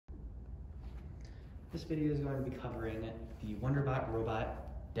This video is going to be covering the Wonderbot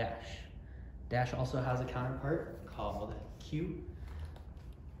robot Dash. Dash also has a counterpart called Q,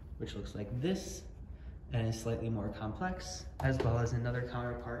 which looks like this and is slightly more complex, as well as another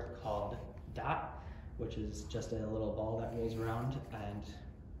counterpart called Dot, which is just a little ball that rolls around and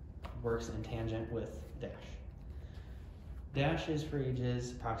works in tangent with Dash. Dash is for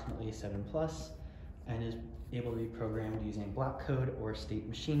ages approximately 7+ and is able to be programmed using block code or state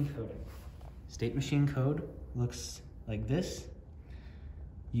machine coding. State machine code looks like this.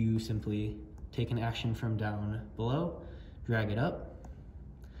 You simply take an action from down below, drag it up,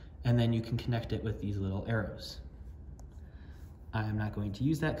 and then you can connect it with these little arrows. I'm not going to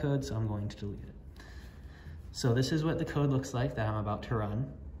use that code, so I'm going to delete it. So this is what the code looks like that I'm about to run.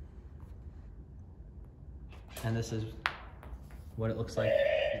 And this is what it looks like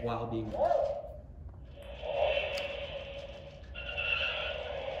while being run.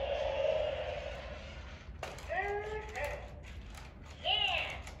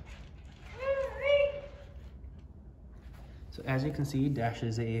 So as you can see, Dash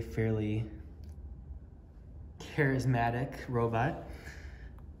is a fairly charismatic robot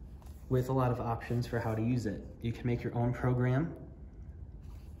with a lot of options for how to use it. You can make your own program,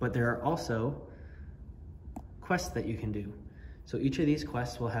 but there are also quests that you can do. So each of these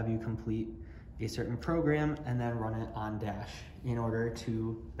quests will have you complete a certain program and then run it on Dash in order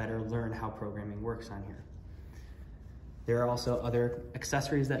to better learn how programming works on here. There are also other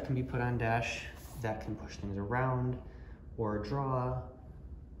accessories that can be put on Dash that can push things around or draw,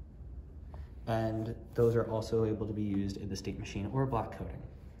 and those are also able to be used in the state machine or block coding.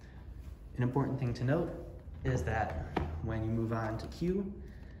 An important thing to note is that when you move on to Q,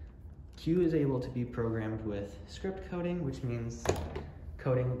 Q is able to be programmed with script coding, which means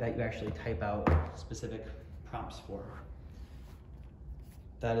coding that you actually type out specific prompts for.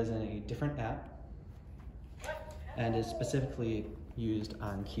 That is in a different app and is specifically used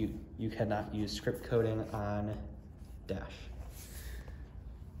on Q. You cannot use script coding on Dash.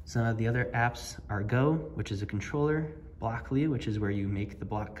 Some of the other apps are Go, which is a controller, Blockly, which is where you make the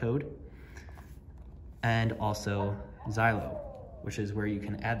block code, and also Xylo, which is where you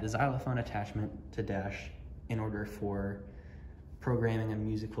can add the xylophone attachment to Dash in order for programming a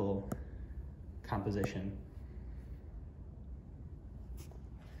musical composition.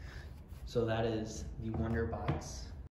 So that is the Wonderbot's